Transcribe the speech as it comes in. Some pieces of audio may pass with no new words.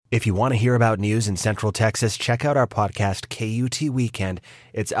If you want to hear about news in Central Texas, check out our podcast, KUT Weekend.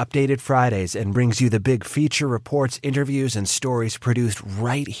 It's updated Fridays and brings you the big feature reports, interviews, and stories produced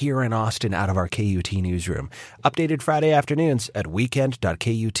right here in Austin out of our KUT newsroom. Updated Friday afternoons at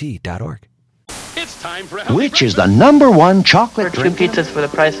weekend.kut.org. It's time for Which is the number one chocolate Two pizzas for the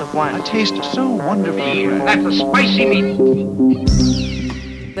price of one. A taste so wonderfully. That's a spicy meat.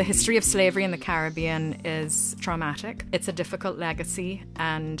 The history of slavery in the Caribbean is traumatic. It's a difficult legacy,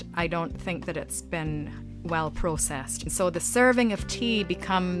 and I don't think that it's been well processed. So the serving of tea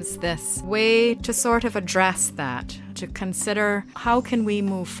becomes this way to sort of address that, to consider how can we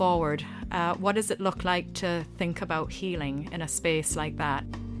move forward? What does it look like to think about healing in a space like that?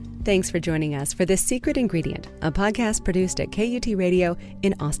 Thanks for joining us for This Secret Ingredient, a podcast produced at KUT Radio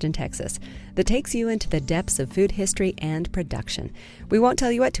in Austin, Texas, that takes you into the depths of food history and production. We won't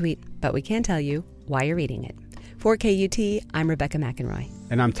tell you what to eat, but we can tell you why you're eating it. For KUT, I'm Rebecca McEnroy.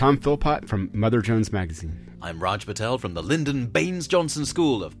 And I'm Tom Philpott from Mother Jones Magazine. I'm Raj Patel from the Lyndon Baines Johnson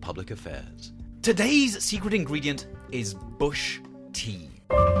School of Public Affairs. Today's secret ingredient is bush tea.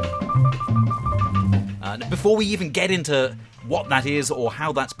 Before we even get into what that is or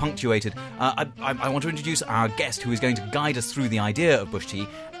how that's punctuated, I want to introduce our guest who is going to guide us through the idea of bush tea,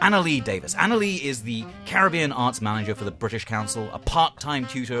 Annalee Davis. Annalee is the Caribbean Arts Manager for the British Council, a part-time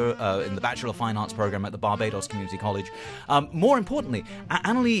tutor in the Bachelor of Fine Arts program at the Barbados Community College. More importantly,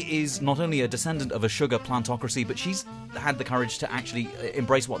 Annalee is not only a descendant of a sugar plantocracy, but she's had the courage to actually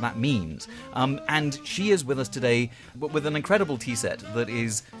embrace what that means. And she is with us today with an incredible tea set that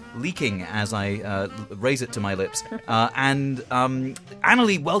is leaking as I raise it to my lips. And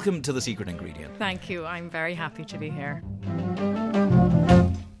Annalee, welcome to The Secret Ingredient. Thank you. I'm very happy to be here.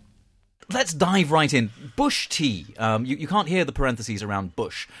 Let's dive right in. Bush tea. You can't hear the parentheses around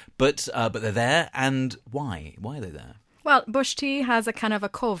bush, but they're there. And why? Why are they there? Well, bush tea has a kind of a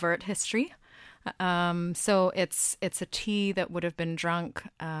covert history. So it's a tea that would have been drunk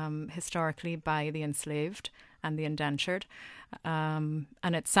historically by the enslaved and the indentured. And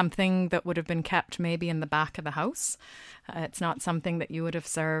it's something that would have been kept maybe in the back of the house. It's not something that you would have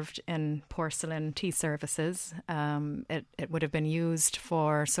served in porcelain tea services. It would have been used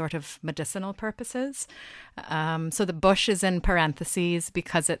for sort of medicinal purposes. So the bush is in parentheses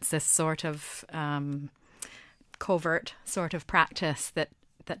because it's this sort of covert sort of practice that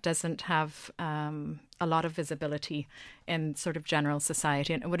doesn't have a lot of visibility in sort of general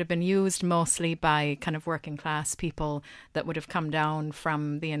society. And it would have been used mostly by kind of working class people that would have come down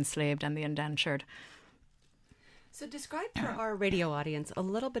from the enslaved and the indentured. So describe for our radio audience a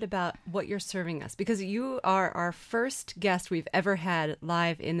little bit about what you're serving us, because you are our first guest we've ever had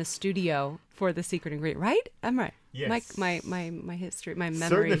live in the studio for The Secret Ingredient, right? I'm right. Yes. My history, my memory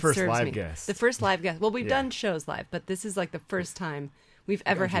Certainly the first serves live me. guest. The first live guest. Well, we've done shows live, but this is like the first time we've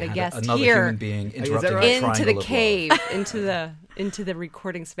ever had a guest another here human being interrupting right? a into the triangle of cave, love. into the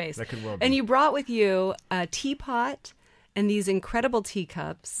recording space. That could well be. And you brought with you a teapot and these incredible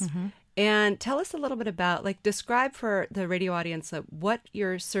teacups. Mm-hmm. And tell us a little bit about, describe for the radio audience what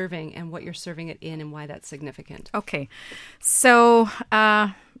you're serving and what you're serving it in and why that's significant. Okay. So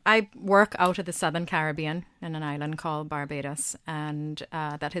I work out of the Southern Caribbean in an island called Barbados, and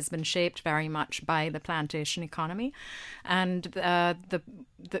that has been shaped very much by the plantation economy. And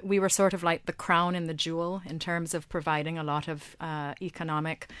we were sort of like the crown and the jewel in terms of providing a lot of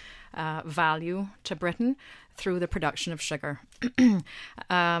economic value to Britain through the production of sugar.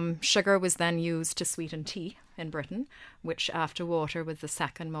 Sugar was then used to sweeten tea in Britain, which after water was the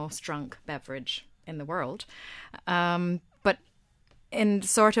second most drunk beverage in the world. But in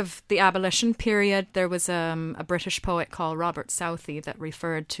sort of the abolition period, there was a British poet called Robert Southey that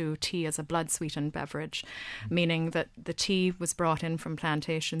referred to tea as a blood-sweetened beverage, meaning that the tea was brought in from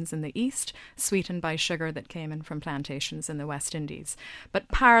plantations in the East, sweetened by sugar that came in from plantations in the West Indies. But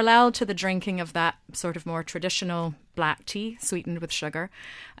parallel to the drinking of that sort of more traditional black tea, sweetened with sugar,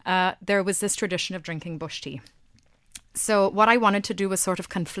 there was this tradition of drinking bush tea. So what I wanted to do was sort of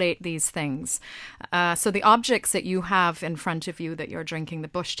conflate these things. So the objects that you have in front of you that you're drinking the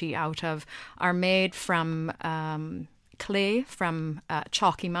bush tea out of are made from clay from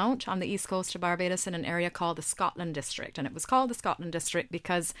Chalky Mount on the east coast of Barbados in an area called the Scotland District. And it was called the Scotland District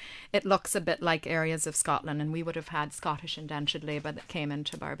because it looks a bit like areas of Scotland, and we would have had Scottish indentured labour that came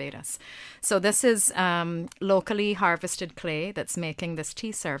into Barbados. So this is locally harvested clay that's making this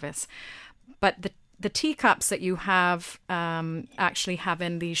tea service. But the teacups that you have actually have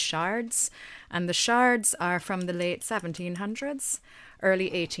in these shards, and the shards are from the late 1700s, early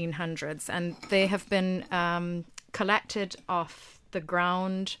 1800s, and they have been collected off the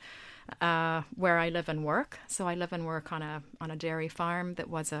ground where I live and work. So I live and work on a dairy farm that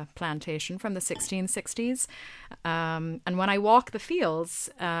was a plantation from the 1660s. And when I walk the fields,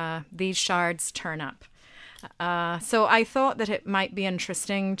 these shards turn up. So I thought that it might be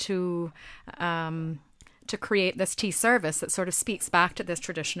interesting to create this tea service that sort of speaks back to this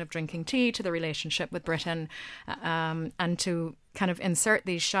tradition of drinking tea, to the relationship with Britain, and to kind of insert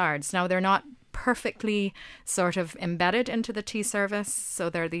these shards. Now, they're not perfectly sort of embedded into the tea service, so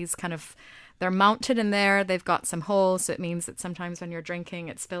they're these kind of, they're mounted in there, they've got some holes, so it means that sometimes when you're drinking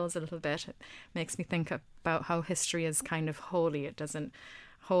it spills a little bit. It makes me think about how history is kind of holy. It doesn't,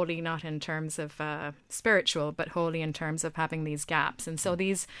 holy not in terms of spiritual, but holy in terms of having these gaps. And so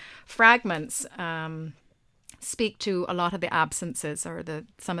these fragments speak to a lot of the absences or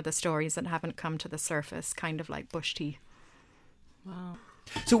some of the stories that haven't come to the surface, kind of like bush tea. Wow.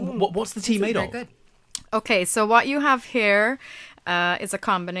 So what's the tea made of? Good. Okay, so what you have here is a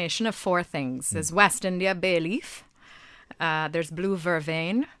combination of 4 things. There's West India bay leaf, there's blue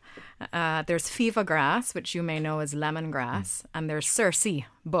vervain, there's fever grass, which you may know as lemongrass, and there's Circe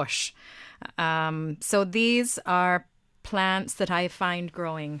bush. So these are plants that I find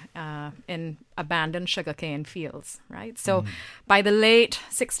growing in abandoned sugarcane fields, right? So by the late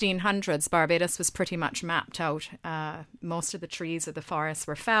 1600s, Barbados was pretty much mapped out. Most of the trees of the forests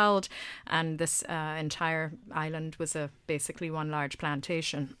were felled, and this entire island was basically one large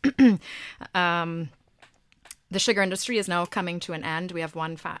plantation. The sugar industry is now coming to an end. We have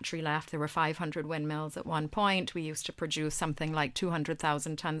one factory left. There were 500 windmills at one point. We used to produce something like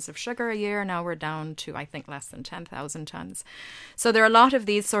 200,000 tons of sugar a year. Now we're down to, I think, less than 10,000 tons. So there are a lot of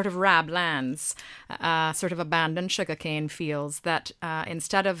these sort of rab lands, sort of abandoned sugarcane fields that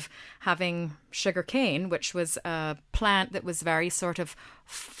instead of having sugarcane, which was a plant that was very sort of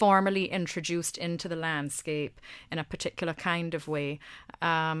formally introduced into the landscape in a particular kind of way,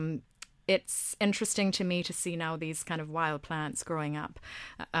 it's interesting to me to see now these kind of wild plants growing up.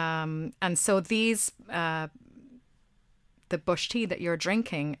 And so these, the bush tea that you're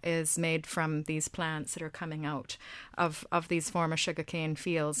drinking is made from these plants that are coming out of these former sugarcane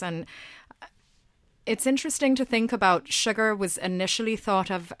fields. And it's interesting to think about sugar was initially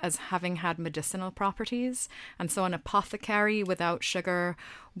thought of as having had medicinal properties. And so an apothecary without sugar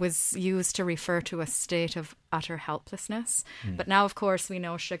was used to refer to a state of utter helplessness. But now, of course, we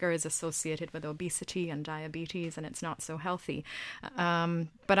know sugar is associated with obesity and diabetes, and it's not so healthy.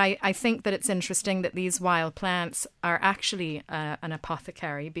 But I think that it's interesting that these wild plants are actually an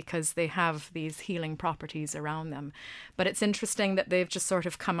apothecary because they have these healing properties around them. But it's interesting that they've just sort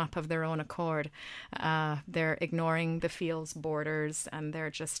of come up of their own accord. They're ignoring the field's borders, and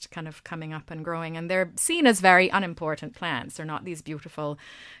they're just kind of coming up and growing. And they're seen as very unimportant plants. They're not these beautiful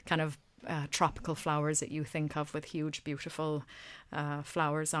kind of tropical flowers that you think of with huge, beautiful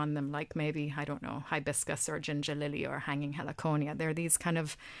flowers on them, like maybe, I don't know, hibiscus or ginger lily or hanging heliconia. They're these kind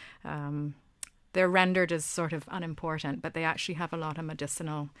of, they're rendered as sort of unimportant, but they actually have a lot of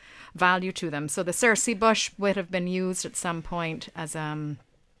medicinal value to them. So the Circe bush would have been used at some point as a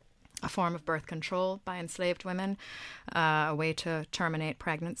form of birth control by enslaved women, a way to terminate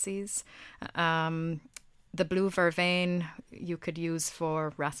pregnancies. The blue vervain you could use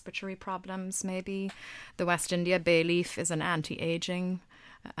for respiratory problems, maybe. The West India bay leaf is an anti-aging,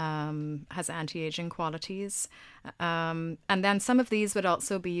 has anti-aging qualities. And then some of these would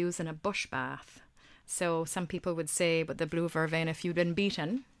also be used in a bush bath. So some people would say, but the blue vervain, if you'd been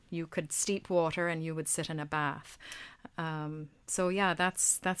beaten, you could steep water and you would sit in a bath. So yeah,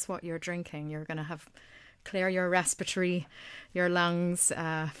 that's what you're drinking. You're going to have clear your respiratory, your lungs,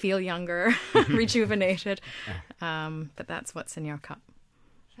 feel younger, rejuvenated. But that's what's in your cup.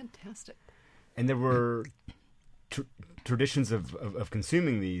 Fantastic. And there were traditions of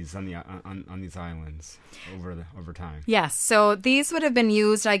consuming these on the on these islands over time. Yes, so these would have been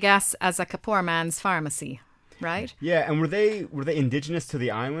used, I guess, as like a poor man's pharmacy, right? Yeah, and were they indigenous to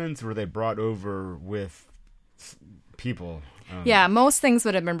the islands, or were they brought over with people? Yeah, most things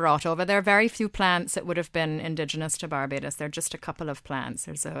would have been brought over. There are very few plants that would have been indigenous to Barbados. There are just a couple of plants.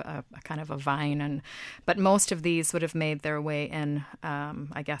 There's a kind of a vine, but most of these would have made their way in,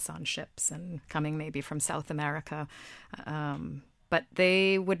 I guess, on ships and coming maybe from South America. But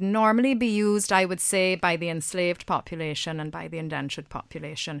they would normally be used, I would say, by the enslaved population and by the indentured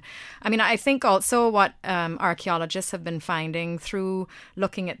population. I mean, I think also what archaeologists have been finding through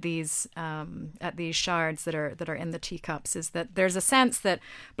looking at these shards that are in the teacups is that there's a sense that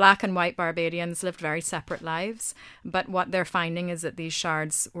black and white Barbadians lived very separate lives. But what they're finding is that these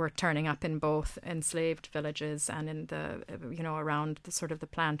shards were turning up in both enslaved villages and in the, around the sort of the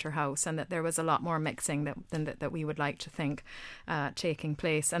planter house, and that there was a lot more mixing than we would like to think. taking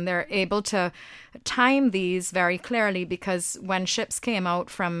place. And they're able to time these very clearly, because when ships came out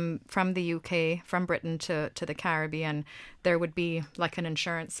from the UK, from Britain to the Caribbean, there would be like an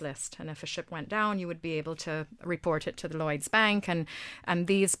insurance list. And if a ship went down, you would be able to report it to the Lloyd's Bank. And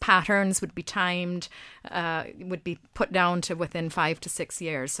these patterns would be timed, would be put down to within 5 to 6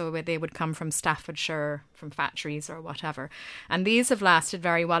 years. So they would come from Staffordshire, from factories or whatever. And these have lasted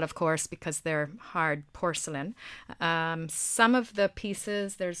very well, of course, because they're hard porcelain. Some of the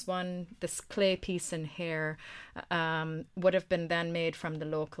pieces, there's one, this clay piece in here, would have been then made from the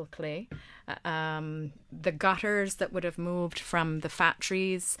local clay. The gutters that would have moved from the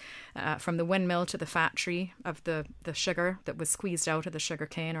factories, from the windmill to the factory of the sugar that was squeezed out of the sugar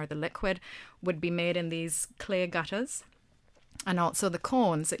cane or the liquid, would be made in these clay gutters. And also the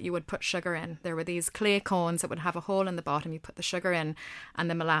cones that you would put sugar in. There were these clay cones that would have a hole in the bottom. You put the sugar in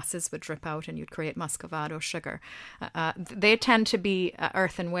and the molasses would drip out and you'd create muscovado sugar. They tend to be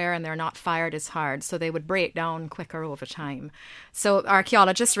earthenware and they're not fired as hard, so they would break down quicker over time. So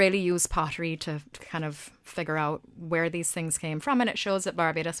archaeologists really use pottery to kind of figure out where these things came from. And it shows that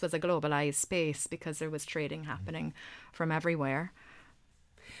Barbados was a globalized space because there was trading happening from everywhere.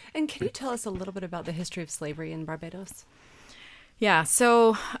 And can you tell us a little bit about the history of slavery in Barbados? Yeah,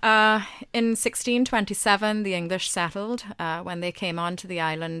 so in 1627, the English settled. When they came onto the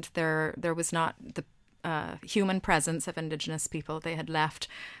island, there was not the human presence of indigenous people. They had left.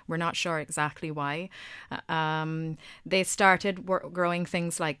 We're not sure exactly why. They started growing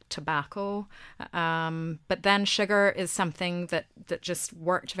things like tobacco, but then sugar is something that just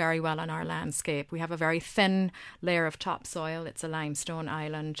worked very well on our landscape. We have a very thin layer of topsoil. It's a limestone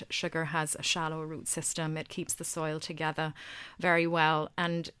island. Sugar has a shallow root system. It keeps the soil together very well.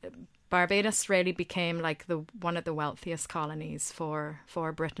 And Barbados really became like one of the wealthiest colonies for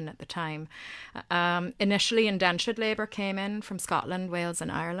Britain at the time. Initially, indentured labour came in from Scotland, Wales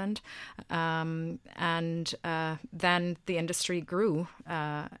and Ireland. And then the industry grew.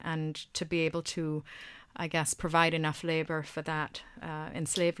 And to be able to, I guess, provide enough labour for that,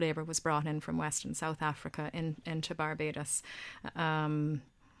 enslaved labour was brought in from West and South Africa into Barbados. And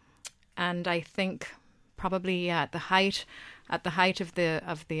I think probably at the height of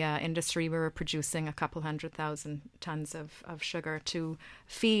the industry, we were producing a couple 100,000 tons of sugar to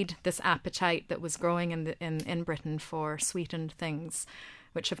feed this appetite that was growing in Britain for sweetened things,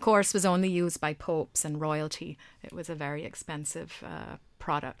 which of course was only used by popes and royalty. It was a very expensive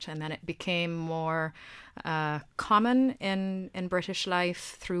product, and then it became more common in British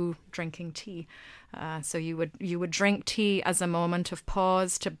life through drinking tea. So you would drink tea as a moment of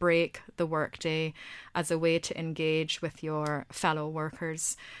pause to break the workday, as a way to engage with your fellow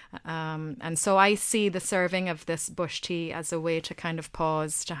workers. And so I see the serving of this bush tea as a way to kind of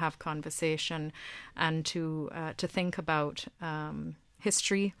pause, to have conversation, and to think about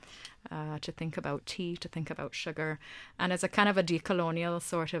history, to think about tea, to think about sugar, and as a kind of a decolonial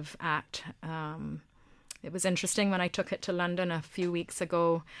sort of act. It was interesting when I took it to London a few weeks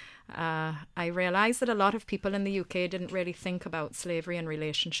ago. I realised that a lot of people in the UK didn't really think about slavery in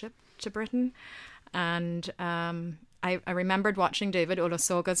relationship to Britain. And I remembered watching David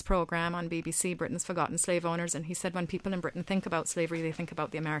Olusoga's programme on BBC, Britain's Forgotten Slave Owners, and he said when people in Britain think about slavery, they think about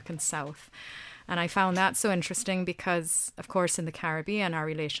the American South. And I found that so interesting because, of course, in the Caribbean, our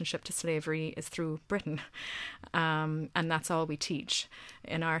relationship to slavery is through Britain. And that's all we teach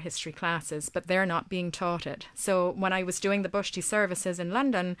in our history classes, but they're not being taught it. So when I was doing the bush tea services in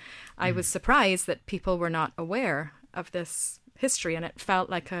London, I was surprised that people were not aware of this history, and it felt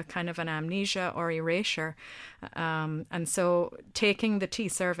like a kind of an amnesia or erasure. And so taking the tea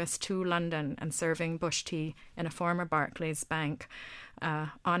service to London and serving bush tea in a former Barclays bank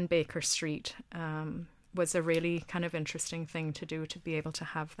on Baker Street was a really kind of interesting thing to do, to be able to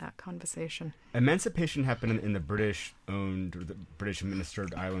have that conversation. Emancipation happened in the British-owned or the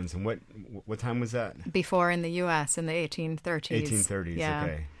British-administered islands, and what time was that? Before in the U.S. in the 1830s. 1830s, yeah.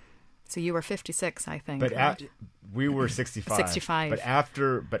 Okay. So you were 56, I think. But right? we were 65. 65. But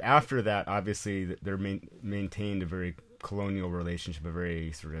after that, obviously, they're maintained a very colonial relationship, a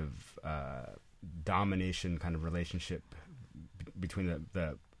very sort of domination kind of relationship between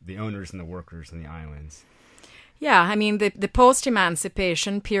the owners and the workers in the islands. Yeah, I mean, the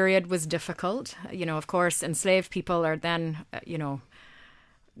post-emancipation period was difficult. You know, of course, enslaved people are then,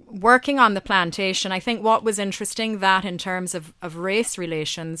 working on the plantation. I think what was interesting that in terms of race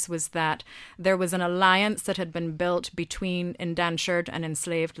relations was that there was an alliance that had been built between indentured and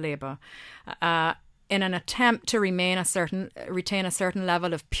enslaved labour. in an attempt to retain a certain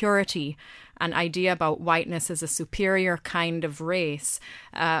level of purity, an idea about whiteness as a superior kind of race,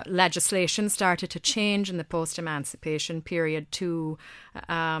 legislation started to change in the post-emancipation period to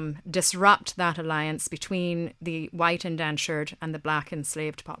disrupt that alliance between the white indentured and the black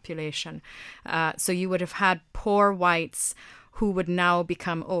enslaved population. So you would have had poor whites who would now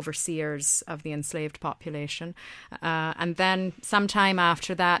become overseers of the enslaved population. And then sometime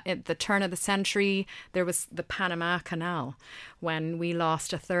after that, at the turn of the century, there was the Panama Canal, when we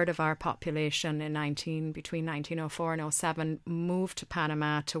lost a third of our population between 1904 and 07, moved to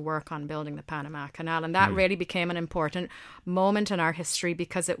Panama to work on building the Panama Canal. And that really became an important moment in our history,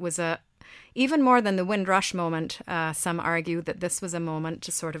 because it was even more than the Windrush moment, some argue that this was a moment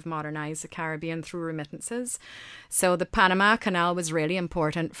to sort of modernize the Caribbean through remittances. So the Panama Canal was really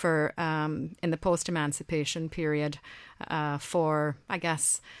important for, in the post-emancipation period, for, I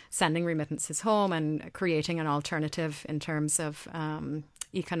guess, sending remittances home and creating an alternative in terms of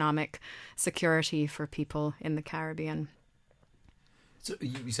economic security for people in the Caribbean. So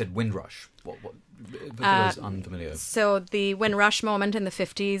you said Windrush. What for those unfamiliar? So the Windrush moment in the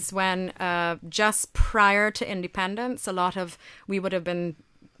 50s, when just prior to independence, we would have been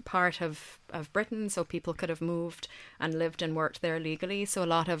part of Britain, so people could have moved and lived and worked there legally. So a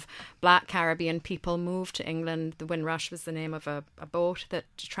lot of black Caribbean people moved to England. The Windrush was the name of a boat that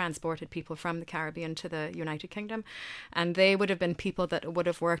transported people from the Caribbean to the United Kingdom. And they would have been people that would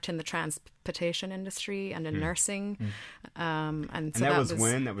have worked in the transportation industry and in nursing. And so that was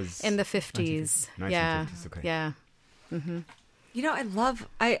when? That was in the 50s. 1950s. Yeah. Okay. Yeah. Mm-hmm. You know,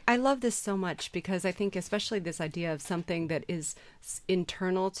 I love this so much, because I think especially this idea of something that is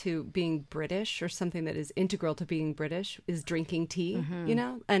internal to being British, or something that is integral to being British, is drinking tea, you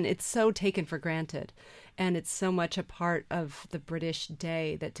know, and it's so taken for granted. And it's so much a part of the British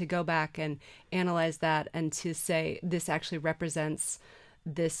day, that to go back and analyze that and to say this actually represents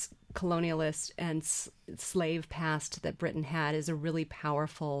this colonialist and slave past that Britain had is a really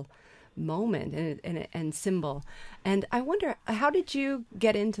powerful moment and symbol. And I wonder, how did you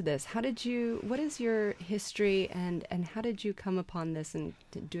get into this? What is your history, and how did you come upon this and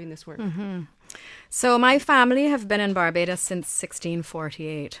doing this work? Mm-hmm. So my family have been in Barbados since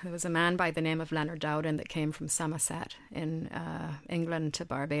 1648. There was a man by the name of Leonard Dowden that came from Somerset in England to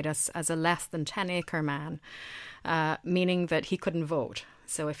Barbados as a less than 10-acre man, meaning that he couldn't vote.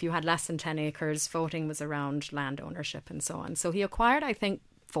 So if you had less than 10 acres, voting was around land ownership and so on. So he acquired, I think,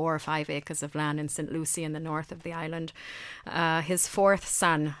 4 or 5 acres of land in St. Lucie in the north of the island. His fourth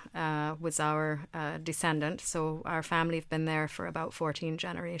son was our descendant, so our family have been there for about 14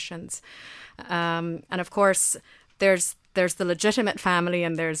 generations. And of course, there's the legitimate family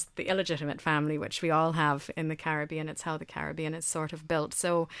and there's the illegitimate family, which we all have in the Caribbean. It's how the Caribbean is sort of built.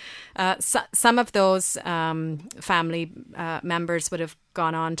 So some of those family members would have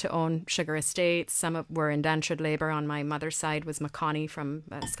gone on to own sugar estates. Some were indentured labour. On my mother's side was Maconney from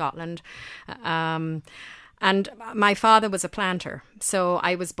Scotland. And my father was a planter. So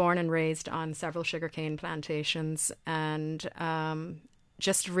I was born and raised on several sugarcane plantations, and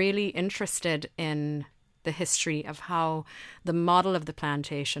just really interested in the history of how the model of the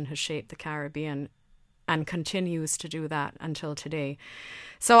plantation has shaped the Caribbean and continues to do that until today.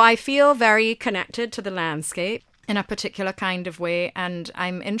 So I feel very connected to the landscape in a particular kind of way, and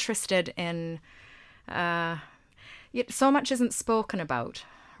I'm interested in so much isn't spoken about,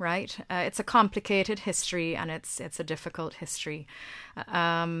 right? It's a complicated history, and it's a difficult history.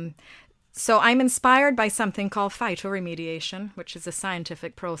 So I'm inspired by something called phytoremediation, which is a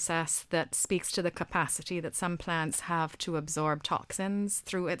scientific process that speaks to the capacity that some plants have to absorb toxins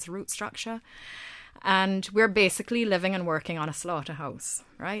through its root structure. And we're basically living and working on a slaughterhouse,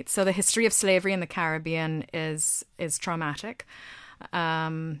 right? So the history of slavery in the Caribbean is traumatic.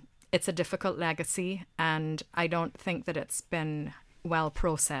 It's a difficult legacy, and I don't think that it's been well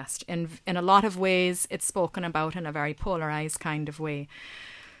processed. In a lot of ways, it's spoken about in a very polarized kind of way.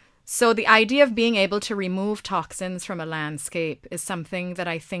 So the idea of being able to remove toxins from a landscape is something that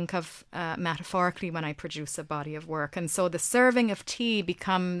I think of metaphorically when I produce a body of work. And so the serving of tea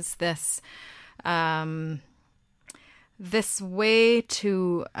becomes this way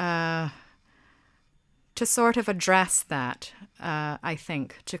to sort of address that, I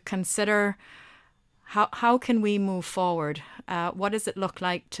think, to consider how can we move forward? What does it look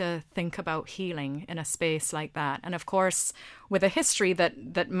like to think about healing in a space like that? And of course, with a history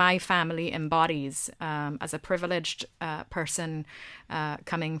that my family embodies, as a privileged person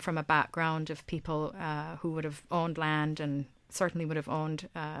coming from a background of people who would have owned land and certainly would have owned,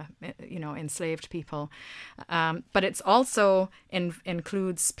 enslaved people. But it's also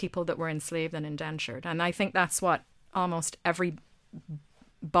includes people that were enslaved and indentured. And I think that's what almost every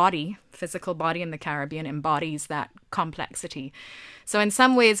physical body in the Caribbean embodies, that complexity. So in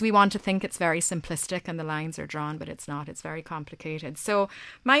some ways we want to think it's very simplistic and the lines are drawn, but it's not. It's very complicated. So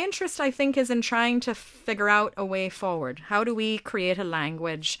my interest, I think, is in trying to figure out a way forward. How do we create a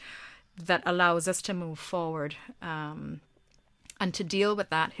language that allows us to move forward and to deal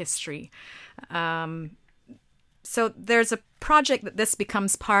with that history? So there's a project that this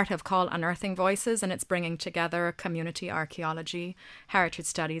becomes part of called Unearthing Voices, and it's bringing together community archaeology, heritage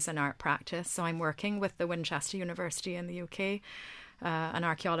studies, and art practice. So I'm working with the Winchester University in the UK, an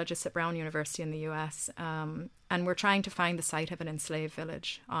archaeologist at Brown University in the US, and we're trying to find the site of an enslaved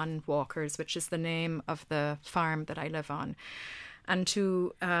village on Walkers, which is the name of the farm that I live on. And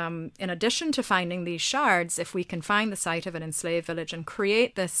to, in addition to finding these shards, if we can find the site of an enslaved village and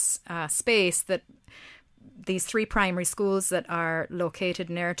create this space that these 3 primary schools that are located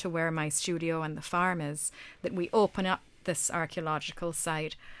near to where my studio and the farm is, that we open up this archaeological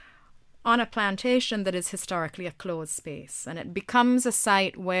site on a plantation that is historically a closed space. And it becomes a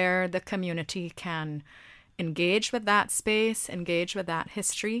site where the community can engage with that space, engage with that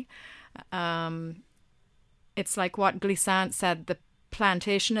history. It's like what Glissant said, the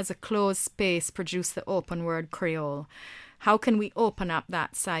plantation as a closed space produced the open word Creole. How can we open up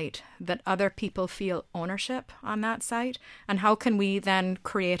that site that other people feel ownership on that site? And how can we then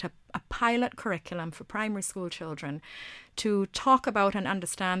create a pilot curriculum for primary school children to talk about and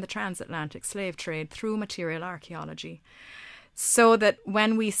understand the transatlantic slave trade through material archaeology? So that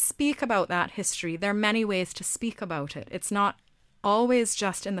when we speak about that history, there are many ways to speak about it. It's not always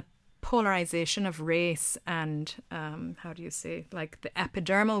just in the polarization of race and like the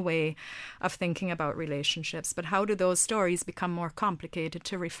epidermal way of thinking about relationships, but how do those stories become more complicated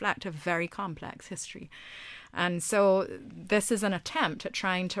to reflect a very complex history? And so this is an attempt at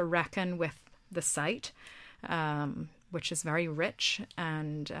trying to reckon with the site, which is very rich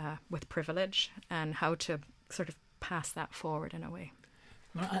and with privilege, and how to sort of pass that forward in a way.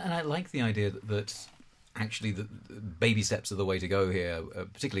 And I like the idea that actually the baby steps are the way to go here,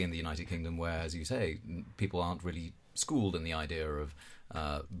 particularly in the United Kingdom, where, as you say, people aren't really schooled in the idea of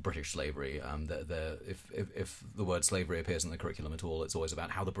British slavery. If the word slavery appears in the curriculum at all, it's always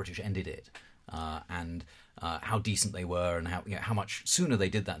about how the British ended it, and how decent they were, and how much sooner they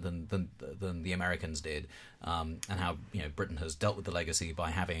did that than the Americans did, and how Britain has dealt with the legacy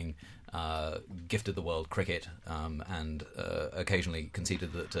by having gifted the world cricket, and occasionally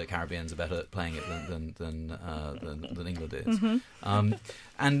conceded that Caribbeans are better at playing it than England is. Mm-hmm.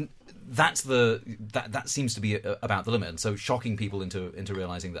 And that's that seems to be about the limit. And so shocking people into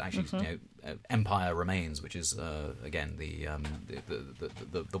realizing that actually, mm-hmm. Empire remains, which is again the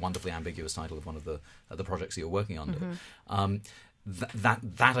wonderfully ambiguous title of one of the projects that you're working under. Mm-hmm.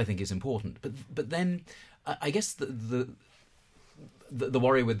 That I think is important. But then I guess the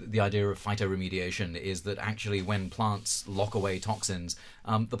worry with the idea of phytoremediation is that actually when plants lock away toxins,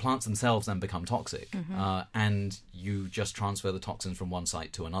 the plants themselves then become toxic, mm-hmm. And you just transfer the toxins from one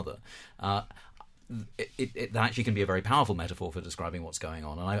site to another. It actually can be a very powerful metaphor for describing what's going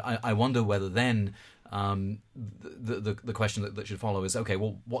on. And I wonder whether then the question that should follow is, okay,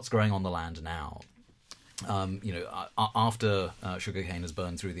 well, what's growing on the land now? After sugarcane has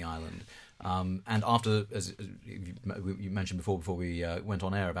burned through the island, and after, as you mentioned before we went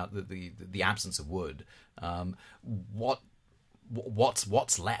on air about the absence of wood,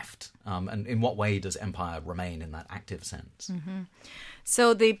 what's left, and in what way does empire remain in that active sense? Mm-hmm.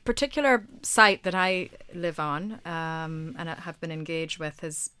 So the particular site that I live on, and I have been engaged with,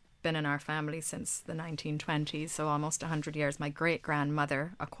 has been in our family since the 1920s, so almost 100 years. My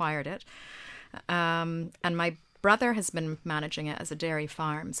great-grandmother acquired it. And my brother has been managing it as a dairy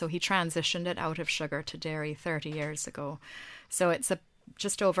farm. So he transitioned it out of sugar to dairy 30 years ago. So it's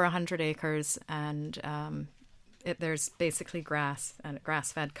just over 100 acres, and there's basically grass and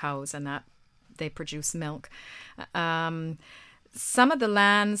grass-fed cows, and that they produce milk. Some of the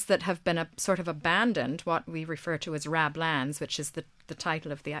lands that have been sort of abandoned, what we refer to as RAB lands, which is the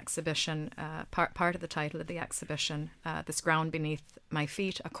title of the exhibition, part of the title of the exhibition, This Ground Beneath My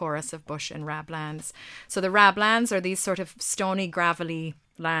Feet, a chorus of bush and RAB lands. So the RAB lands are these sort of stony, gravelly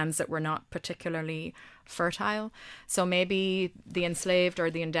lands that were not particularly fertile. So maybe the enslaved or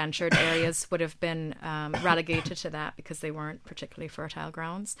the indentured areas would have been relegated to that because they weren't particularly fertile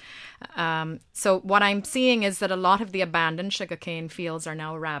grounds. So what I'm seeing is that a lot of the abandoned sugarcane fields are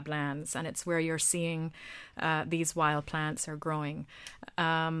now RAB lands, and it's where you're seeing these wild plants are growing.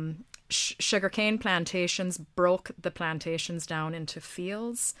 sugarcane plantations broke the plantations down into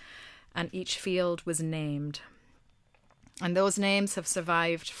fields, and each field was named. And those names have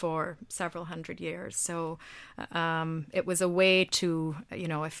survived for several hundred years. So it was a way to,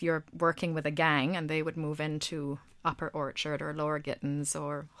 if you're working with a gang and they would move into Upper Orchard or Lower Gittins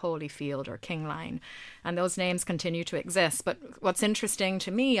or Holyfield or Kingline, and those names continue to exist. But what's interesting to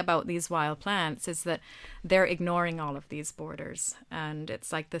me about these wild plants is that they're ignoring all of these borders, and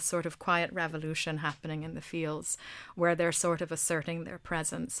it's like this sort of quiet revolution happening in the fields where they're sort of asserting their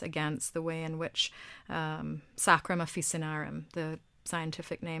presence against the way in which Saccharum officinarum, the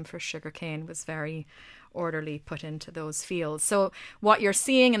scientific name for sugarcane, was very orderly put into those fields. So what you're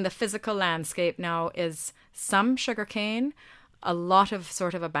seeing in the physical landscape now is some sugarcane, a lot of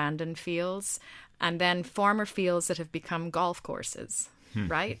sort of abandoned fields, and then former fields that have become golf courses,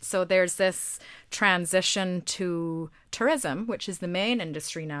 right? So there's this transition to tourism, which is the main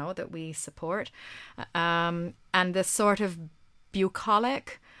industry now that we support, and this sort of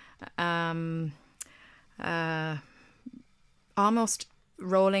bucolic, almost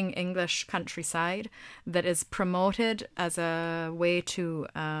rolling English countryside that is promoted as a way to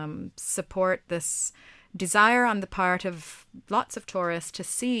support this desire on the part of lots of tourists to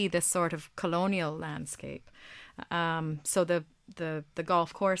see this sort of colonial landscape. So the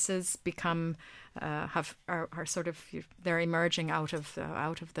golf courses become are sort of, they're emerging out of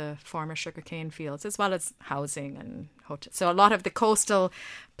the former sugarcane fields, as well as housing and hotels. So a lot of the coastal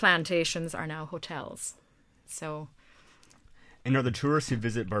plantations are now hotels. So. And are the tourists who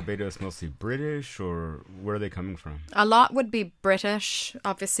visit Barbados mostly British, or where are they coming from? A lot would be British,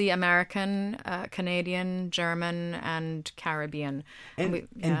 obviously American, Canadian, German, and Caribbean. And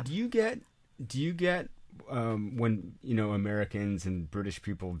do you get when Americans and British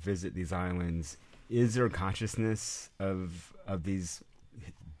people visit these islands, is there a consciousness of these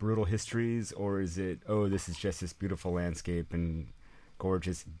brutal histories, or is it, this is just this beautiful landscape and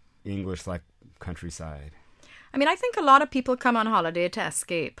gorgeous English-like countryside? I mean, I think a lot of people come on holiday to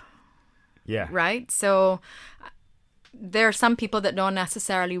escape. Yeah. Right? So there are some people that don't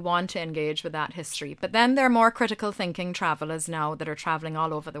necessarily want to engage with that history. But then there are more critical thinking travelers now that are traveling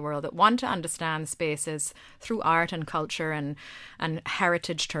all over the world that want to understand spaces through art and culture and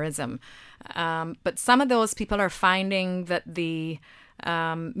heritage tourism. But some of those people are finding that the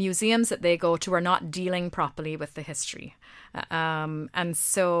museums that they go to are not dealing properly with the history. And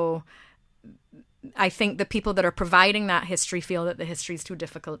so I think the people that are providing that history feel that the history is too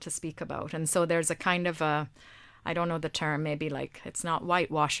difficult to speak about. And so there's a kind of I don't know the term, maybe like, it's not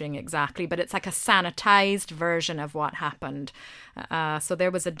whitewashing exactly, but it's like a sanitized version of what happened. So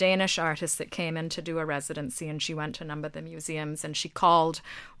there was a Danish artist that came in to do a residency, and she went to a number of the museums, and she called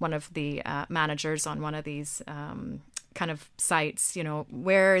one of the managers on one of these kind of sites,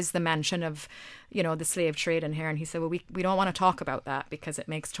 where is the mention of, the slave trade in here? And he said, well, we don't want to talk about that because it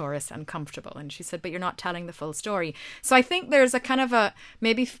makes tourists uncomfortable. And she said, but you're not telling the full story. So I think there's a kind of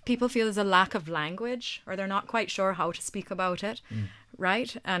maybe people feel there's a lack of language, or they're not quite sure how to speak about it,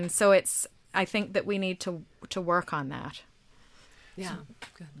 right? And so I think that we need to work on that. Yeah.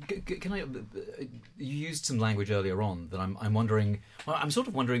 Can I? You used some language earlier on that I'm wondering. Well, I'm sort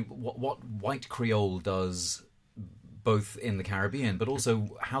of wondering what white Creole does, both in the Caribbean, but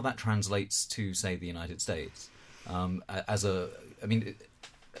also how that translates to, say, the United States.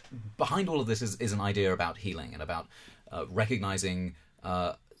 Behind all of this is an idea about healing and about recognizing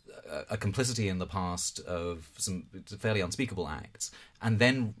a complicity in the past of some fairly unspeakable acts, and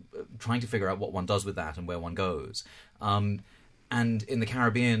then trying to figure out what one does with that and where one goes. And in the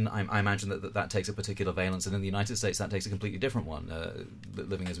Caribbean, I imagine that takes a particular valence, and in the United States, that takes a completely different one.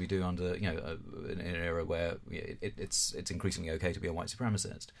 Living as we do under, in an era where it's increasingly okay to be a white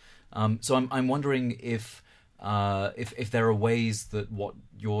supremacist. So I'm wondering if there are ways that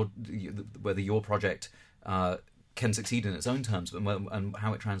whether your project can succeed in its own terms, and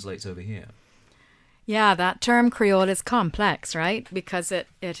how it translates over here. Yeah, that term Creole is complex, right? Because it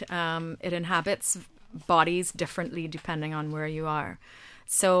inhabits bodies differently depending on where you are.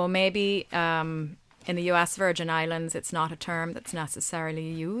 So maybe in the US Virgin Islands, it's not a term that's necessarily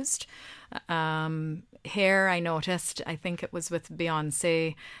used. Here, I noticed, I think it was with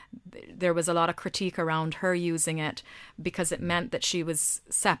Beyonce, there was a lot of critique around her using it because it meant that she was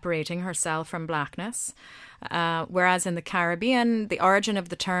separating herself from blackness. Whereas in the Caribbean, the origin of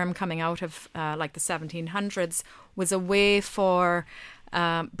the term coming out of like the 1700s was a way for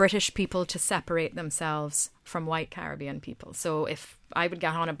British people to separate themselves from white Caribbean people. So if I would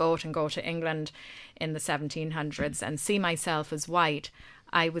get on a boat and go to England in the 1700s and see myself as white,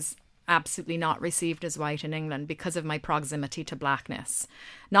 I was absolutely not received as white in England because of my proximity to blackness.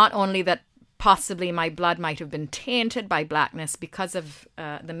 Not only that possibly my blood might have been tainted by blackness because of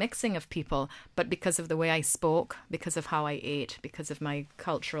the mixing of people, but because of the way I spoke, because of how I ate, because of my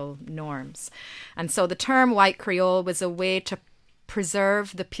cultural norms. And so the term white Creole was a way to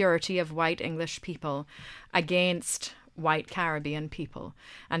preserve the purity of white English people against white Caribbean people.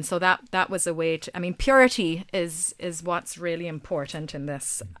 And so that was a way to, I mean, purity is what's really important in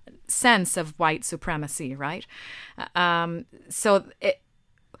this sense of white supremacy, right?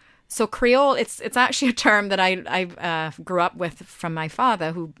 So Creole, it's actually a term that I grew up with from my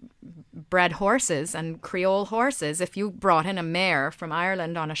father, who bred horses, and Creole horses. If you brought in a mare from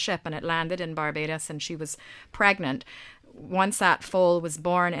Ireland on a ship and it landed in Barbados and she was pregnant, once that foal was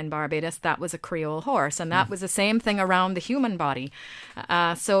born in Barbados, that was a Creole horse. And that was the same thing around the human body.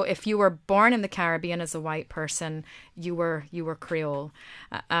 So if you were born in the Caribbean as a white person, you were Creole.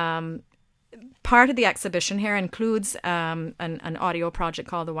 Part of the exhibition here includes an audio project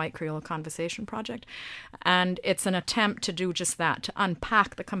called the White Creole Conversation Project. And it's an attempt to do just that, to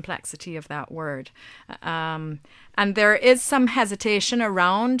unpack the complexity of that word. And there is some hesitation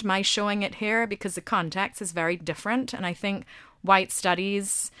around my showing it here because the context is very different. And I think white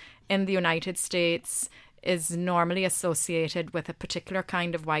studies in the United States is normally associated with a particular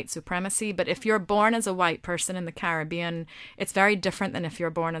kind of white supremacy. But if you're born as a white person in the Caribbean, it's very different than if you're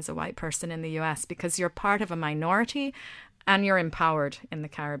born as a white person in the US, because you're part of a minority and you're empowered in the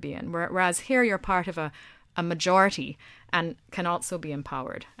Caribbean. Whereas here you're part of a majority and can also be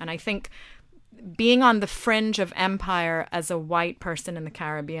empowered. And I think being on the fringe of empire as a white person in the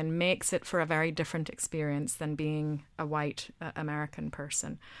Caribbean makes it for a very different experience than being a white American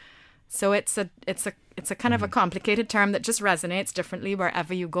person. So it's a kind of a complicated term that just resonates differently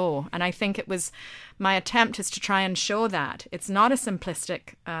wherever you go. And I think it was my attempt is to try and show that it's not a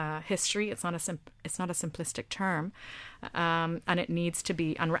simplistic history. It's not a simplistic term, and it needs to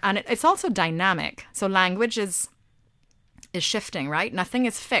be. And it's also dynamic. So language is shifting, right? Nothing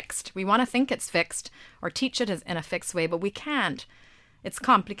is fixed. We want to think it's fixed or teach it in a fixed way, but we can't. It's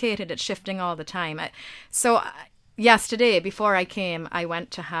complicated. It's shifting all the time. Yesterday, before I came, I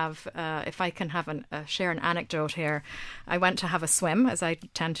went to have, if I can share an anecdote here, I went to have a swim, as I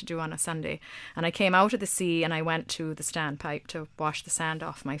tend to do on a Sunday. And I came out of the sea and I went to the standpipe to wash the sand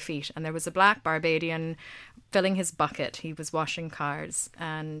off my feet. And there was a black Barbadian filling his bucket. He was washing cars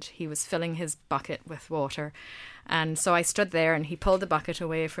and he was filling his bucket with water. And so I stood there and he pulled the bucket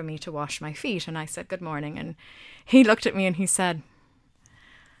away for me to wash my feet. And I said, "Good morning." And he looked at me and he said,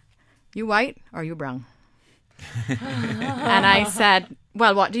 "You white or you brown?" And I said,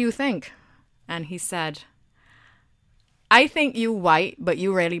 "Well, what do you think?" And he said, "I think you white, but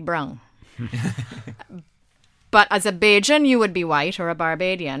you really brown. But as a Bajan, you would be white, or a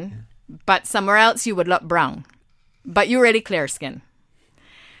Barbadian, but somewhere else you would look brown. But you really clear skin."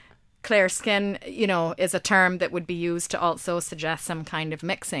 Clear skin, is a term that would be used to also suggest some kind of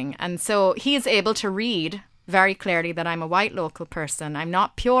mixing. And so he is able to read very clearly that I'm a white local person. I'm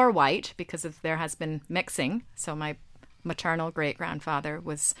not pure white because there has been mixing. So my maternal great-grandfather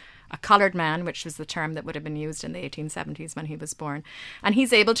was a coloured man, which was the term that would have been used in the 1870s when he was born. And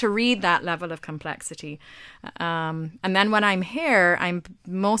he's able to read that level of complexity. And then when I'm here, I'm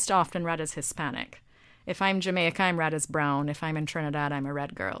most often read as Hispanic. If I'm Jamaica, I'm read as brown. If I'm in Trinidad, I'm a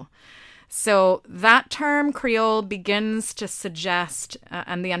red girl. So that term Creole begins to suggest,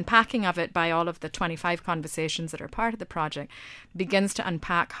 and the unpacking of it by all of the 25 conversations that are part of the project, begins to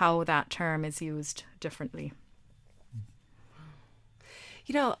unpack how that term is used differently.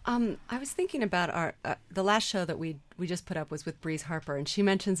 I was thinking about the last show that we just put up was with Breeze Harper, and she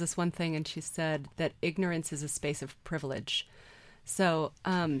mentions this one thing, and she said that ignorance is a space of privilege. So,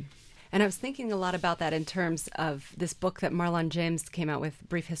 and I was thinking a lot about that in terms of this book that Marlon James came out with,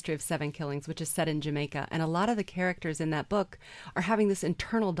 Brief History of Seven Killings, which is set in Jamaica. And a lot of the characters in that book are having this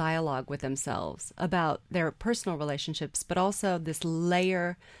internal dialogue with themselves about their personal relationships, but also this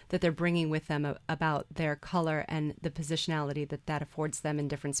layer that they're bringing with them about their color and the positionality that affords them in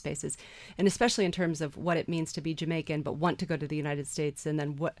different spaces. And especially in terms of what it means to be Jamaican, but want to go to the United States. And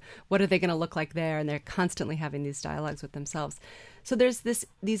then what are they going to look like there? And they're constantly having these dialogues with themselves. So there's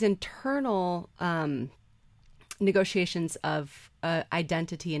these internal negotiations of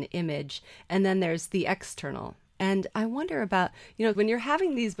identity and image, and then there's the external. And I wonder about, when you're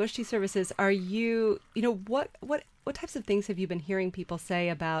having these bush tea services, are you, what types of things have you been hearing people say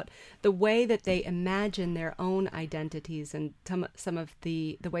about the way that they imagine their own identities and some of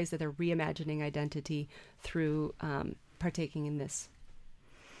the ways that they're reimagining identity through partaking in this?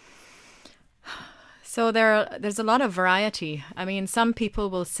 So there's a lot of variety. I mean, some people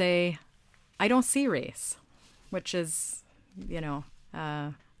will say, I don't see race, which is,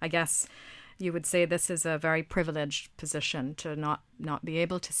 I guess you would say this is a very privileged position. To not be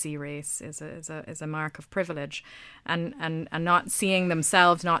able to see race is a mark of privilege, and not seeing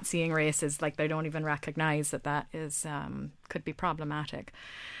themselves, not seeing race is like they don't even recognize that is could be problematic.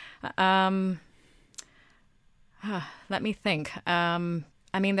 Let me think.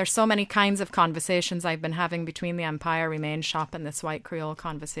 I mean, there's so many kinds of conversations I've been having between the Empire Remains Shop and this White Creole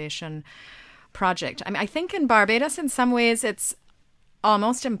Conversation project. I mean, I think in Barbados, in some ways, it's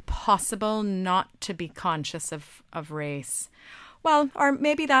almost impossible not to be conscious of race. Well, or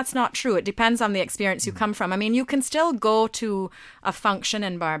maybe that's not true. It depends on the experience you come from. I mean, you can still go to a function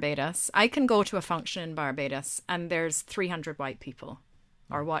in Barbados. I can go to a function in Barbados and there's 300 white people,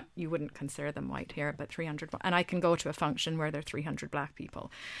 or what you wouldn't consider them white here, but 300. And I can go to a function where there are 300 black people.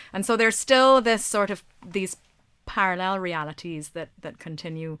 And so there's still this sort of these parallel realities that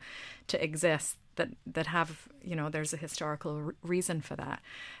continue to exist that have, there's a historical reason for that.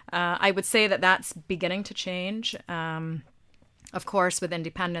 I would say that's beginning to change. Of course, with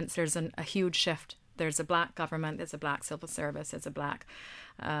independence, there's a huge shift. There's a black government, there's a black civil service, there's a black,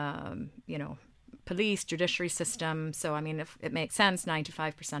 police, judiciary system. So, I mean, if it makes sense,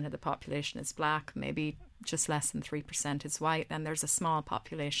 95% of the population is black, maybe just less than 3% is white. Then there's a small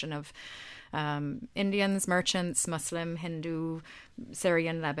population of Indians, merchants, Muslim, Hindu,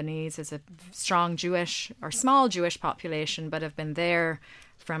 Syrian, Lebanese. There's a strong Jewish or small Jewish population, but have been there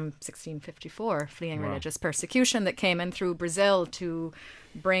from 1654, fleeing religious persecution that came in through Brazil to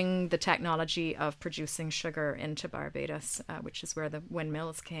bring the technology of producing sugar into Barbados, which is where the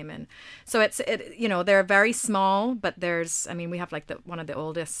windmills came in. So they're very small, but we have like one of the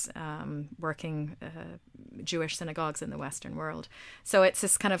oldest working Jewish synagogues in the Western world. So it's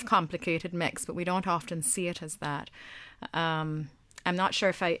this kind of complicated mix, but we don't often see it as that. I'm not sure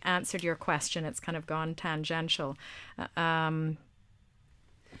if I answered your question. It's kind of gone tangential. I'm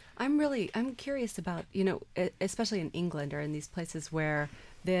curious about, especially in England or in these places where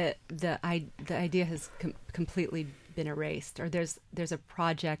the idea has completely been erased, or there's a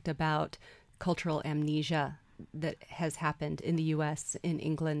project about cultural amnesia that has happened in the U.S., in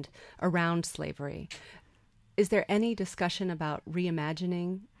England, around slavery. Is there any discussion about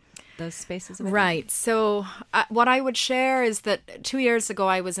reimagining those spaces? Right. So what I would share is that 2 years ago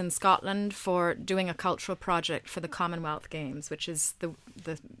I was in Scotland for doing a cultural project for the Commonwealth Games, which is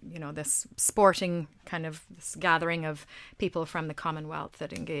this sporting kind of this gathering of people from the Commonwealth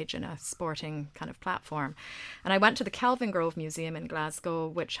that engage in a sporting kind of platform. And I went to the Kelvin Grove Museum in Glasgow,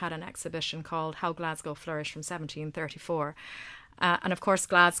 which had an exhibition called How Glasgow Flourished from 1734. And of course,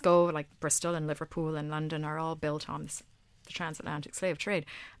 Glasgow, like Bristol and Liverpool and London, are all built on the transatlantic slave trade.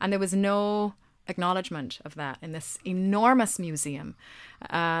 And there was no acknowledgement of that in this enormous museum.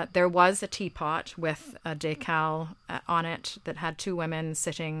 There was a teapot with a decal on it that had two women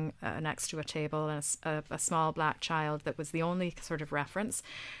sitting next to a table and a small black child. That was the only sort of reference.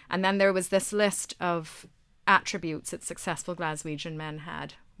 And then there was this list of attributes that successful Glaswegian men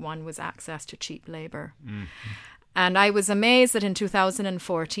had. One was access to cheap labour. Mm-hmm. And I was amazed that in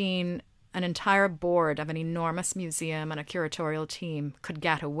 2014, an entire board of an enormous museum and a curatorial team could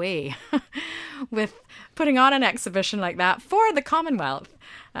get away with putting on an exhibition like that for the Commonwealth.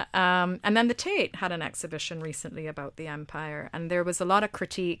 And then the Tate had an exhibition recently about the Empire. And there was a lot of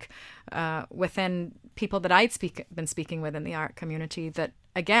critique within people that I'd been speaking with in the art community that,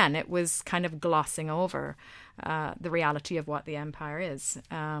 again, it was kind of glossing over the reality of what the Empire is.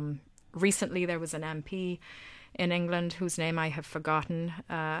 Recently, there was an MP in England, whose name I have forgotten,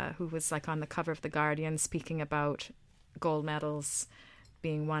 who was like on the cover of The Guardian speaking about gold medals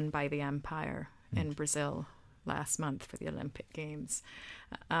being won by the Empire in Brazil last month for the Olympic Games.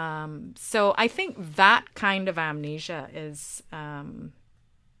 So I think that kind of amnesia is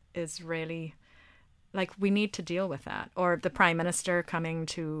really, like, we need to deal with that. Or the Prime Minister coming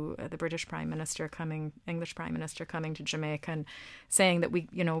to, the British Prime Minister English Prime Minister coming to Jamaica and saying that we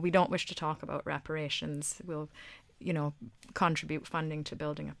don't wish to talk about reparations. We'll, contribute funding to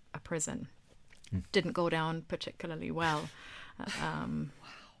building a prison. Didn't go down particularly well. Wow.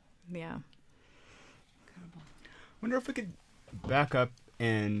 Yeah. I wonder if we could back up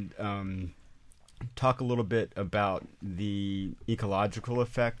and talk a little bit about the ecological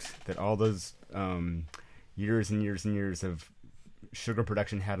effect that all those years and years and years of sugar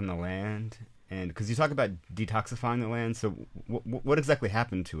production had on the land. And because you talk about detoxifying the land, so what exactly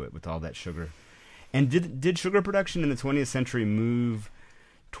happened to it with all that sugar? And did sugar production in the 20th century move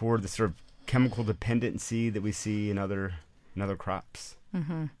toward the sort of chemical dependency that we see in other crops?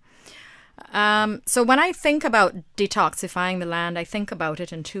 Mm-hmm. So when I think about detoxifying the land, I think about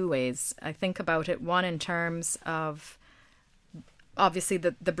it in two ways. I think about it, one, in terms of obviously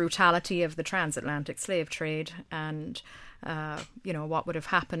the brutality of the transatlantic slave trade and, what would have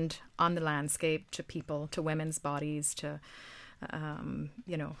happened on the landscape to people, to women's bodies, to,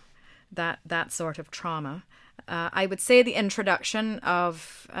 that sort of trauma. I would say the introduction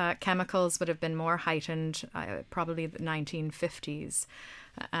of chemicals would have been more heightened, probably the 1950s.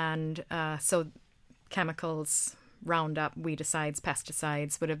 And so chemicals, Roundup, weedicides,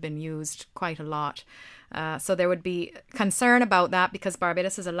 pesticides would have been used quite a lot. So there would be concern about that because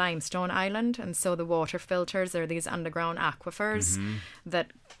Barbados is a limestone island. And so the water filters are these underground aquifers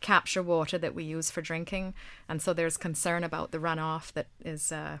that capture water that we use for drinking. And so there's concern about the runoff that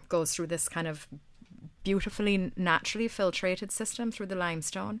goes through this kind of beautifully naturally filtrated system through the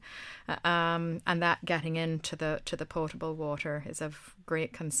limestone, and that getting into the potable water is of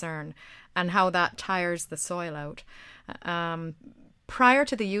great concern, and how that tires the soil out. Prior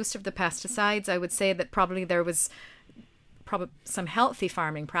to the use of the pesticides, I would say that probably there was some healthy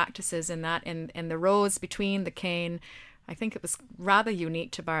farming practices in that in the rows between the cane. I think it was rather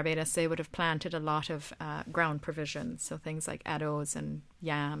unique to Barbados. They would have planted a lot of ground provisions, so things like eddoes and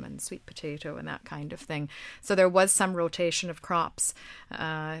yam and sweet potato and that kind of thing. So there was some rotation of crops.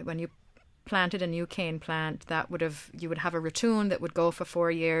 When you planted a new cane plant, you would have a ratoon that would go for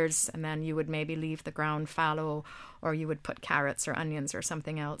 4 years, and then you would maybe leave the ground fallow, or you would put carrots or onions or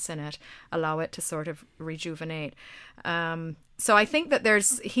something else in it, allow it to sort of rejuvenate. So I think that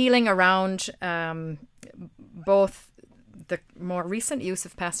there's healing around both the more recent use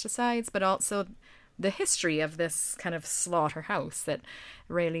of pesticides, but also the history of this kind of slaughterhouse that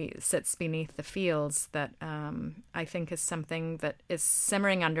really sits beneath the fields that I think is something that is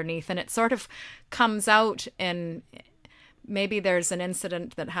simmering underneath. And it sort of comes out in, maybe there's an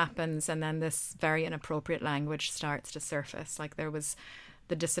incident that happens and then this very inappropriate language starts to surface. Like there was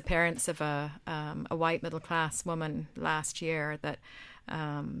the disappearance of a white middle-class woman last year that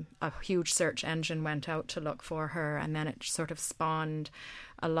a huge search engine went out to look for her, and then it sort of spawned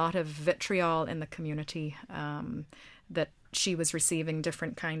a lot of vitriol in the community that she was receiving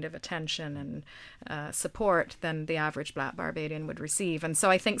different kind of attention and support than the average Black Barbadian would receive. And so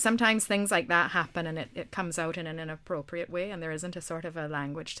I think sometimes things like that happen and it comes out in an inappropriate way, and there isn't a sort of a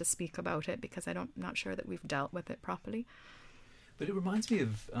language to speak about it because I'm not sure that we've dealt with it properly. But it reminds me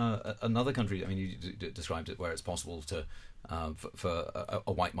of another country. I mean, you described it where it's possible to for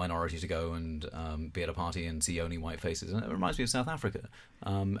a white minority to go and be at a party and see only white faces. And it reminds me of South Africa.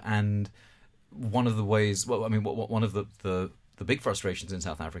 And one of the ways, one of the big frustrations in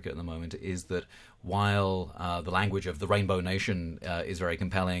South Africa at the moment is that while the language of the Rainbow Nation is very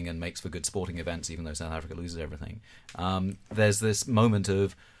compelling and makes for good sporting events, even though South Africa loses everything, there's this moment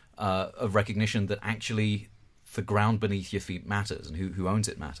of recognition that actually the ground beneath your feet matters, and who owns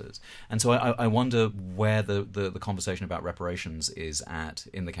it matters. And so I wonder where the conversation about reparations is at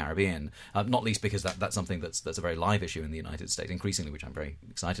in the Caribbean, not least because that's something that's a very live issue in the United States, increasingly, which I'm very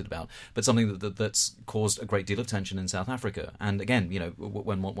excited about, but something that's caused a great deal of tension in South Africa. And again,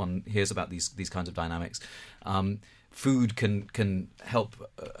 when one hears about these kinds of dynamics, food can help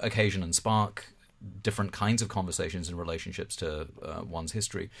occasion and spark different kinds of conversations and relationships to one's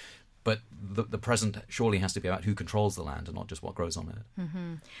history. But the present surely has to be about who controls the land and not just what grows on it.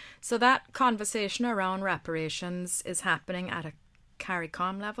 Mm-hmm. So that conversation around reparations is happening at a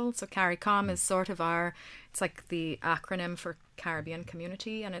CARICOM level. So CARICOM is sort of it's like the acronym for Caribbean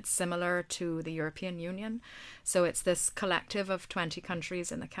Community, and it's similar to the European Union. So it's this collective of 20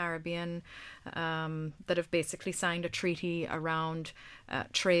 countries in the Caribbean that have basically signed a treaty around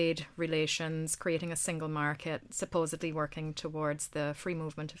trade relations, creating a single market, supposedly working towards the free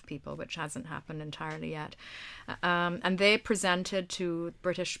movement of people, which hasn't happened entirely yet. And they presented to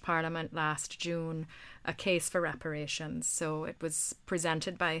British Parliament last June a case for reparations. So it was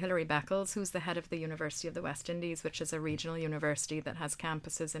presented by Hilary Beckles, who's the head of the University of the West Indies, which is a regional university that has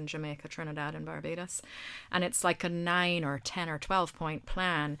campuses in Jamaica, Trinidad and Barbados. And it's like a 9 or 10 or 12 point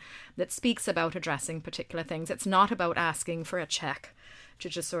plan that speaks about addressing particular things. It's not about asking for a check to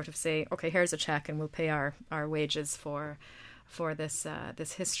just sort of say, okay, here's a check and we'll pay our wages for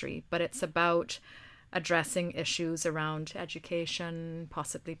this history. But it's about addressing issues around education,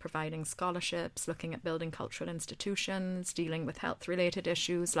 possibly providing scholarships, looking at building cultural institutions, dealing with health-related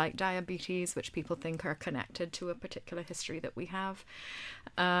issues like diabetes, which people think are connected to a particular history that we have.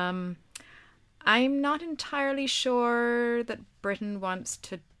 I'm not entirely sure that Britain wants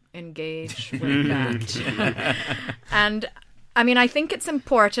to engage with that. And I mean, I think it's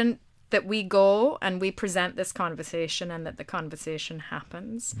important that we go and we present this conversation and that the conversation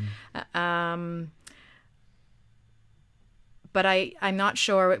happens. But I'm not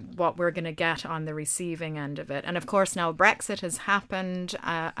sure what we're going to get on the receiving end of it. And of course, now Brexit has happened.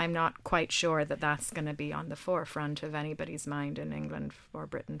 I'm not quite sure that that's going to be on the forefront of anybody's mind in England or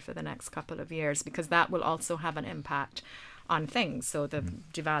Britain for the next couple of years, because that will also have an impact on things. So the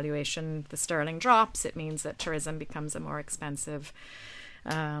devaluation, the sterling drops. It means that tourism becomes a more expensive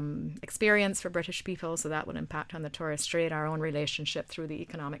experience for British people, so that will impact on the tourist trade, our own relationship through the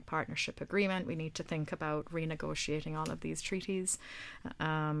economic partnership agreement. We need to think about renegotiating all of these treaties.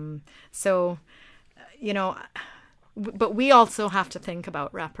 But we also have to think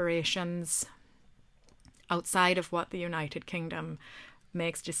about reparations outside of what the United Kingdom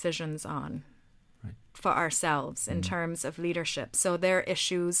makes decisions on for ourselves in terms of leadership. So there are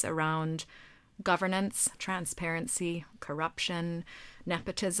issues around governance, transparency, corruption,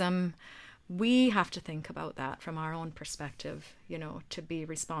 nepotism. We have to think about that from our own perspective, to be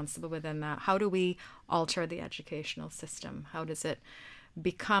responsible within that. How do we alter the educational system? How does it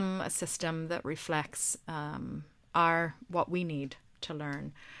become a system that reflects what we need to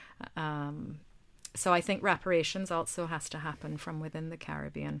learn? So I think reparations also has to happen from within the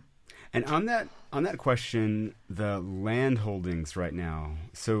Caribbean. And on that question, the land holdings right now.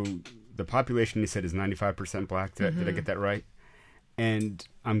 So the population you said is 95% Black. Did I get that right? And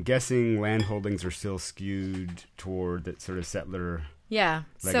I'm guessing land holdings are still skewed toward that sort of settler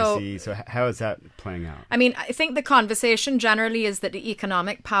legacy. So how is that playing out? I mean, I think the conversation generally is that the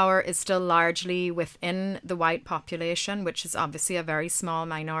economic power is still largely within the white population, which is obviously a very small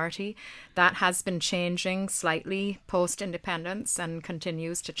minority. That has been changing slightly post-independence and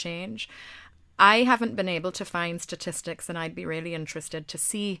continues to change. I haven't been able to find statistics, and I'd be really interested to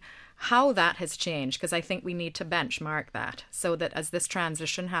see how that has changed, because I think we need to benchmark that so that as this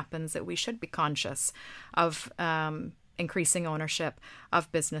transition happens, that we should be conscious of increasing ownership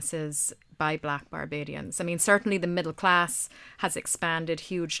of businesses by Black Barbadians. I mean, certainly the middle class has expanded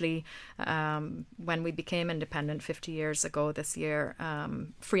hugely. When we became independent 50 years ago this year,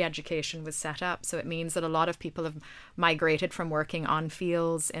 free education was set up. So it means that a lot of people have migrated from working on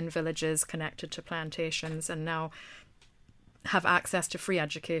fields in villages connected to plantations and now have access to free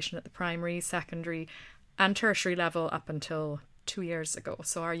education at the primary, secondary and tertiary level up until 2 years ago.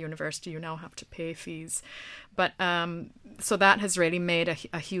 So our university, you now have to pay fees. But so that has really made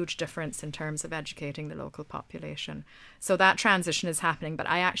a huge difference in terms of educating the local population. So that transition is happening, but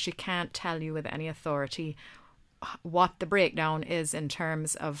I actually can't tell you with any authority what the breakdown is in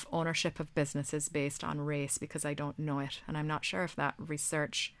terms of ownership of businesses based on race, because I don't know it. And I'm not sure if that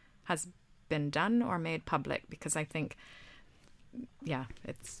research has been done or made public, because I think,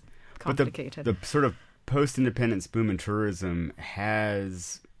 it's complicated. But the sort of post-independence boom in tourism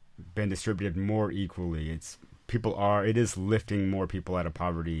has been distributed more equally. It is lifting more people out of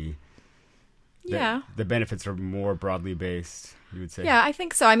poverty. The benefits are more broadly based, you would say. Yeah, I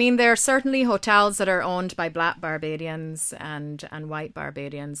think so. I mean, there are certainly hotels that are owned by Black Barbadians and white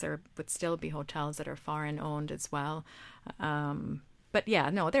Barbadians. There would still be hotels that are foreign owned as well. But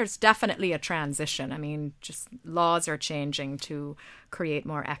there's definitely a transition. I mean, just laws are changing to create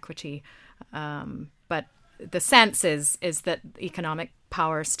more equity. But the sense is that economic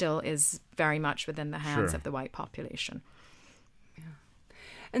power still is very much within the hands of the white population. Yeah.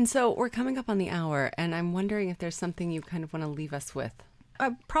 And so we're coming up on the hour, and I'm wondering if there's something you kind of want to leave us with.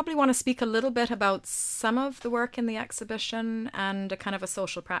 I probably want to speak a little bit about some of the work in the exhibition and a kind of a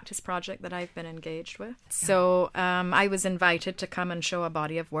social practice project that I've been engaged with. So I was invited to come and show a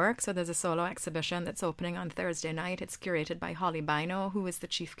body of work. So there's a solo exhibition that's opening on Thursday night. It's curated by Holly Bino, who is the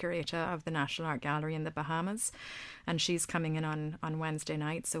chief curator of the National Art Gallery in the Bahamas. And she's coming in on Wednesday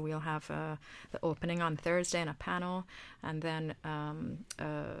night. So we'll have the opening on Thursday and a panel, and then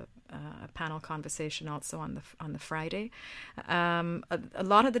a panel conversation also on the Friday. A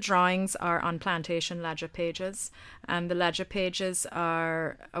lot of the drawings are on plantation ledger pages, and the ledger pages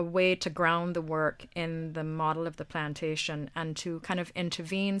are a way to ground the work in the model of the plantation and to kind of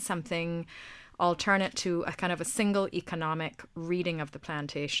intervene something alternate to a kind of a single economic reading of the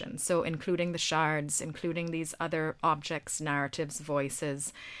plantation. So including the shards, including these other objects, narratives,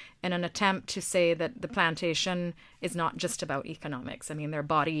 voices, in an attempt to say that the plantation is not just about economics. I mean, there are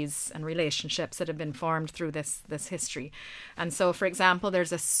bodies and relationships that have been formed through this history. And so, for example,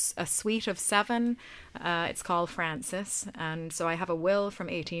 there's a suite of 7. It's called Francis. And so I have a will from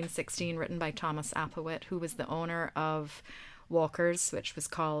 1816 written by Thomas Applewhite, who was the owner of Walker's, which was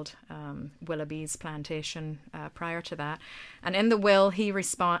called Willoughby's plantation prior to that. And in the will, he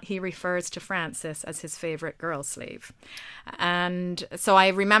refers to Frances as his favourite girl slave. And so I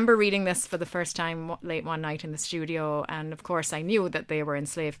remember reading this for the first time late one night in the studio, and of course I knew that they were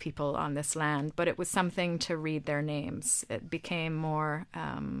enslaved people on this land, but it was something to read their names. It became more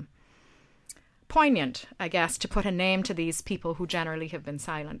poignant, I guess, to put a name to these people who generally have been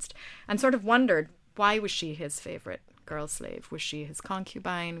silenced, and sort of wondered, why was she his favourite girl slave? Was she his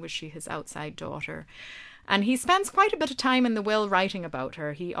concubine? Was she his outside daughter? And he spends quite a bit of time in the will writing about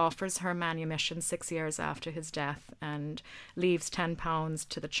her. He offers her manumission 6 years after his death and leaves £10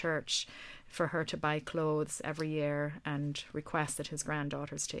 to the church for her to buy clothes every year and requests that his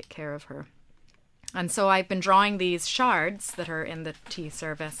granddaughters take care of her. And so I've been drawing these shards that are in the tea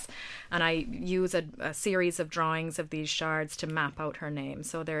service, and I use a series of drawings of these shards to map out her name.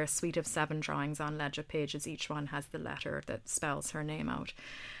 So there are a suite of 7 drawings on ledger pages. Each one has the letter that spells her name out.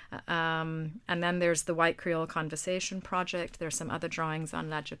 And then there's the White Creole Conversation Project. There's some other drawings on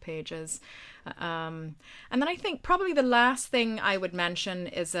ledger pages. And then I think probably the last thing I would mention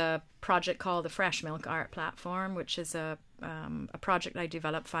is a project called the Fresh Milk Art Platform, which is a project I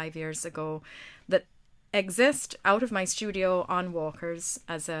developed 5 years ago that exists out of my studio on Walker's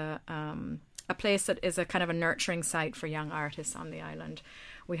as a place that is a kind of a nurturing site for young artists on the island.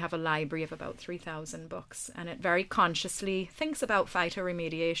 We have a library of about 3,000 books, and it very consciously thinks about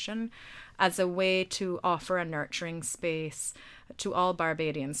phytoremediation as a way to offer a nurturing space to all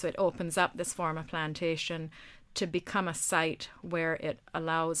Barbadians. So it opens up this form of plantation to become a site where it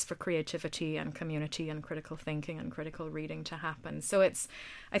allows for creativity and community and critical thinking and critical reading to happen. So it's,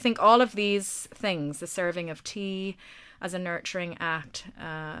 I think all of these things, the serving of tea as a nurturing act,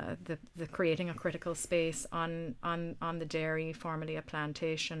 the creating a critical space on the dairy, formerly a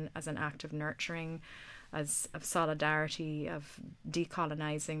plantation, as an act of nurturing, of solidarity, of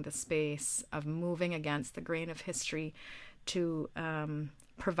decolonizing the space, of moving against the grain of history to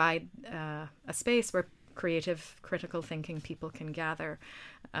provide a space where creative, critical thinking people can gather,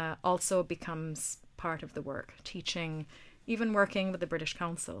 also becomes part of the work. Teaching, even working with the British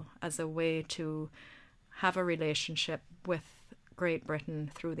Council as a way to have a relationship with Great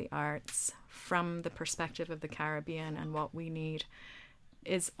Britain through the arts from the perspective of the Caribbean and what we need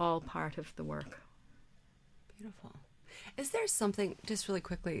is all part of the work. Beautiful. Is there something, just really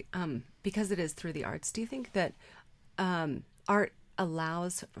quickly, because it is through the arts, do you think that art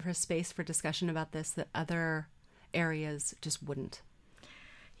allows for a space for discussion about this that other areas just wouldn't?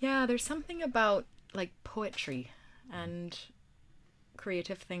 Yeah, there's something about like poetry and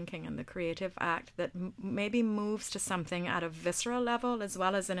creative thinking and the creative act that maybe moves to something at a visceral level as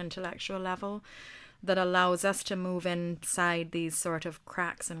well as an intellectual level that allows us to move inside these sort of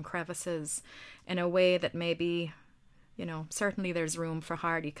cracks and crevices in a way that maybe, you know, certainly there's room for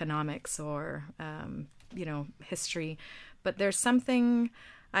hard economics or, you know, history, but there's something,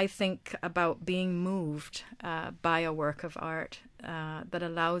 I think, about being moved by a work of art that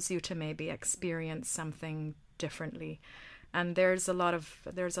allows you to maybe experience something differently. And there's a lot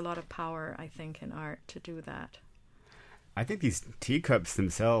of power, I think, in art to do that. I think these teacups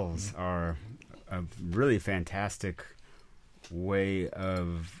themselves are a really fantastic way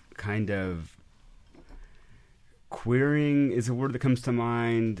of kind of queering is a word that comes to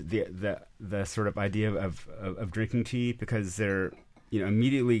mind. The sort of idea of drinking tea, because they're, you know,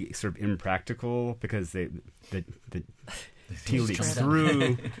 immediately sort of impractical because the tea leaks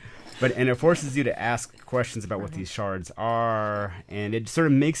through. And it forces you to ask questions about what these shards are, and it sort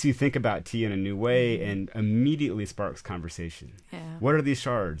of makes you think about tea in a new way, and immediately sparks conversation. Yeah. What are these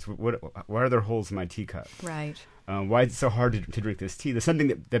shards? Why are there holes in my teacup? Right. Why is it so hard to drink this tea? There's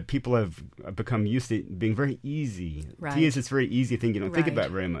something that people have become used to being very easy. Right. Tea is this very easy thing you don't think Right. about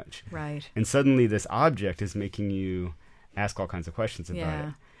very much. Right. And suddenly this object is making you ask all kinds of questions about Yeah.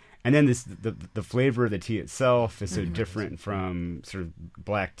 it. And then the flavor of the tea itself is so different from sort of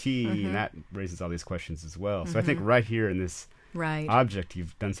black tea, and that raises all these questions as well. So I think right here in this Right. object,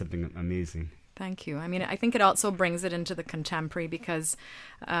 you've done something amazing. Thank you. I mean, I think it also brings it into the contemporary because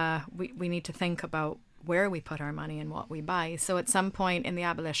we need to think about where we put our money and what we buy. So at some point in the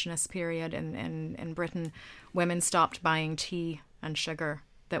abolitionist period in Britain, women stopped buying tea and sugar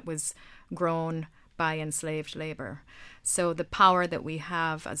that was grown by enslaved labor. So the power that we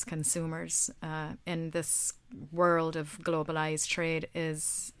have as consumers in this world of globalized trade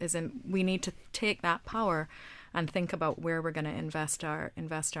we need to take that power and think about where we're going to invest our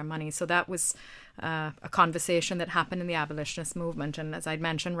money. So that was a conversation that happened in the abolitionist movement. And as I'd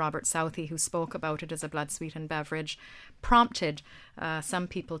mentioned, Robert Southey, who spoke about it as a blood-sweetened beverage, prompted some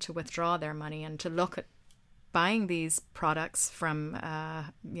people to withdraw their money and to look at buying these products from, I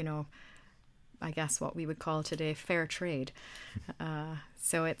guess what we would call today fair trade.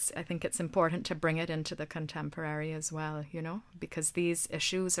 So I think it's important to bring it into the contemporary as well, because these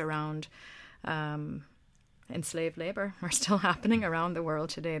issues around enslaved labor are still happening around the world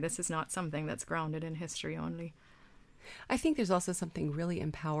today. This is not something that's grounded in history only. I think there's also something really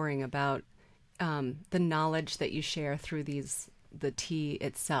empowering about the knowledge that you share through the tea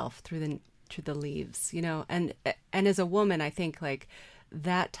itself, through the leaves, and as a woman, I think like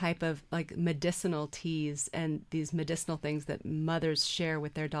that type of like medicinal teas and these medicinal things that mothers share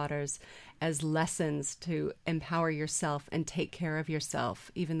with their daughters as lessons to empower yourself and take care of yourself,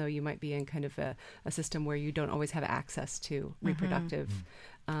 even though you might be in kind of a system where you don't always have access to reproductive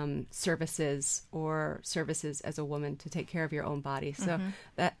services or services as a woman to take care of your own body. So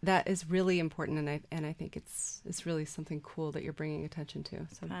that is really important, and I think it's really something cool that you're bringing attention to.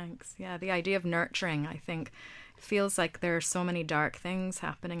 So thanks. Yeah, the idea of nurturing, I think, feels like there are so many dark things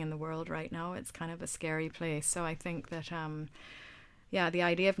happening in the world right now. It's kind of a scary place. So I think that the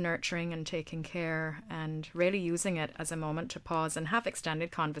idea of nurturing and taking care and really using it as a moment to pause and have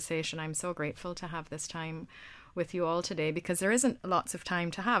extended conversation. I'm so grateful to have this time with you all today, because there isn't lots of time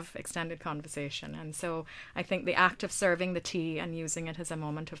to have extended conversation. And so I think the act of serving the tea and using it as a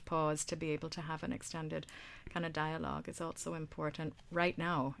moment of pause to be able to have an extended kind of dialogue is also important right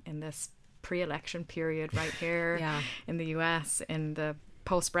now in this pre-election period right here in the US, in the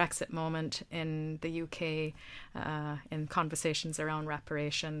post-Brexit moment in the UK, in conversations around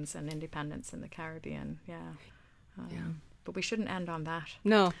reparations and independence in the Caribbean. But we shouldn't end on that.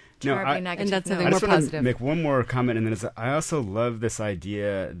 No, negative. And that's something I more just want positive. to make one more comment, and then I also love this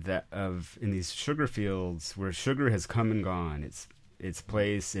idea that in these sugar fields where sugar has come and gone, its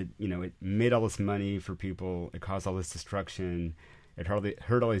place. It made all this money for people. It caused all this destruction. It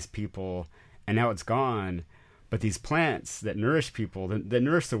hurt all these people, and now it's gone. But these plants that nourish people, that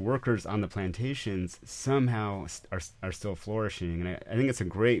nourish the workers on the plantations, somehow are still flourishing. And I think it's a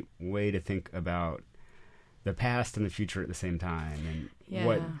great way to think about the past and the future at the same time, and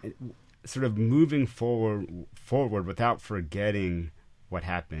what sort of moving forward without forgetting what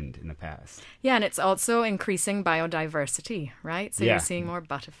happened in the past. Yeah, and it's also increasing biodiversity, right? So you're seeing more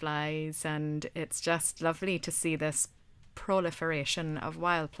butterflies, and it's just lovely to see this proliferation of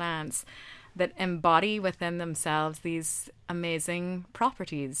wild plants that embody within themselves these amazing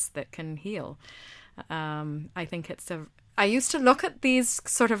properties that can heal. I think I used to look at these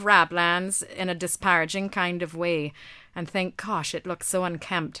sort of rablands in a disparaging kind of way and think, gosh, it looks so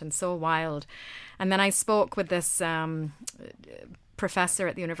unkempt and so wild. And then I spoke with this professor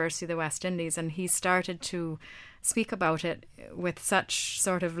at the University of the West Indies, and he started to speak about it with such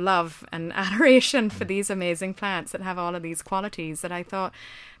sort of love and adoration for these amazing plants that have all of these qualities, that I thought,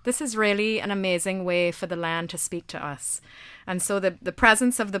 this is really an amazing way for the land to speak to us. And so the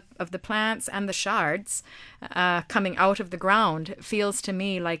presence of the plants and the shards coming out of the ground feels to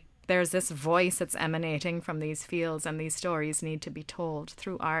me like there's this voice that's emanating from these fields, and these stories need to be told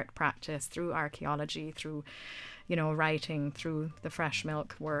through art practice, through archaeology, through writing, through the fresh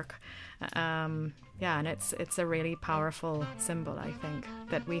milk work. And it's a really powerful symbol, I think,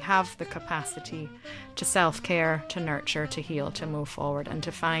 that we have the capacity to self-care, to nurture, to heal, to move forward, and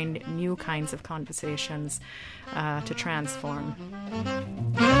to find new kinds of conversations to transform.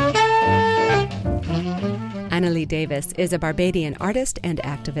 Annalee Davis is a Barbadian artist and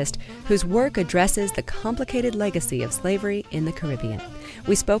activist whose work addresses the complicated legacy of slavery in the Caribbean.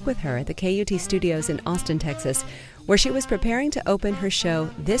 We spoke with her at the KUT studios in Austin, Texas, where she was preparing to open her show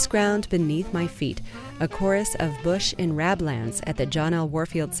This Ground Beneath My Feet, a chorus of bush in Rablands at the John L.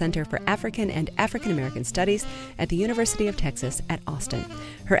 Warfield Center for African and African American Studies at the University of Texas at Austin.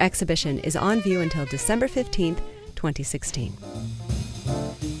 Her exhibition is on view until December 15th, 2016.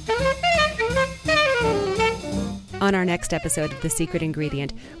 On our next episode of The Secret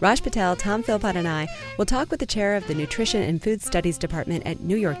Ingredient, Raj Patel, Tom Philpott, and I will talk with the chair of the Nutrition and Food Studies Department at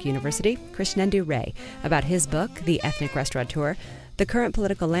New York University, Krishnendu Ray, about his book, The Ethnic Restaurateur, the current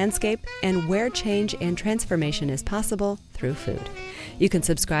political landscape, and where change and transformation is possible through food. You can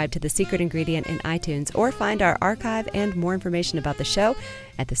subscribe to The Secret Ingredient in iTunes or find our archive and more information about the show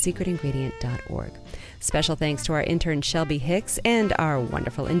at thesecretingredient.org. Special thanks to our intern Shelby Hicks and our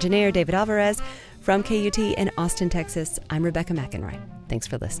wonderful engineer David Alvarez. From KUT in Austin, Texas, I'm Rebecca McEnroy. Thanks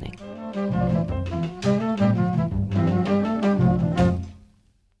for listening.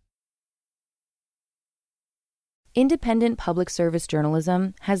 Independent public service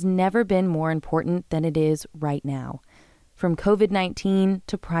journalism has never been more important than it is right now. From COVID-19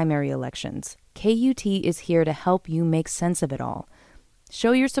 to primary elections, KUT is here to help you make sense of it all.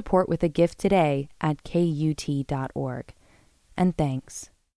 Show your support with a gift today at KUT.org. And thanks.